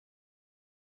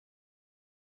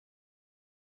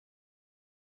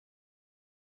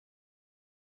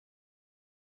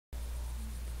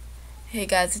Hey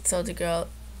guys, it's Zeldagirlz.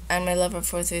 I'm my lover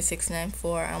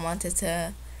 43694. I wanted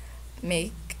to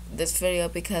make this video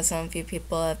because some few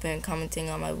people have been commenting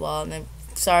on my wall, and I'm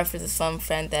sorry for this one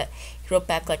friend that he wrote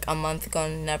back like a month ago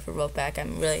and never wrote back.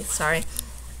 I'm really sorry.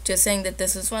 Just saying that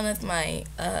this is one of my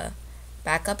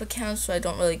backup accounts, so I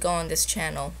don't really go on this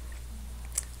channel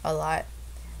a lot.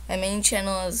 My main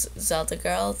channel is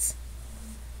Zeldagirlz.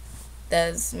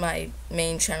 That's my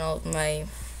main channel.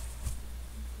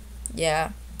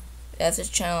 That's a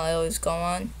channel I always go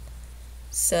on.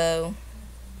 So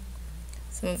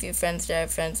some of you friends that are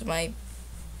friends of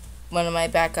one of my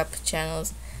backup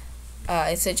channels,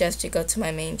 I suggest you go to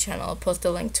my main channel. I'll post a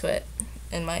link to it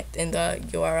in the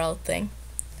URL thing.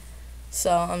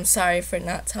 So I'm sorry for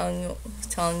not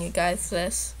telling you guys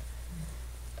this.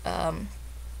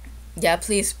 Yeah,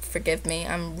 please forgive me.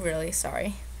 I'm really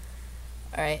sorry.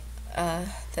 Alright,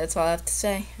 that's all I have to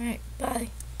say. Alright, bye.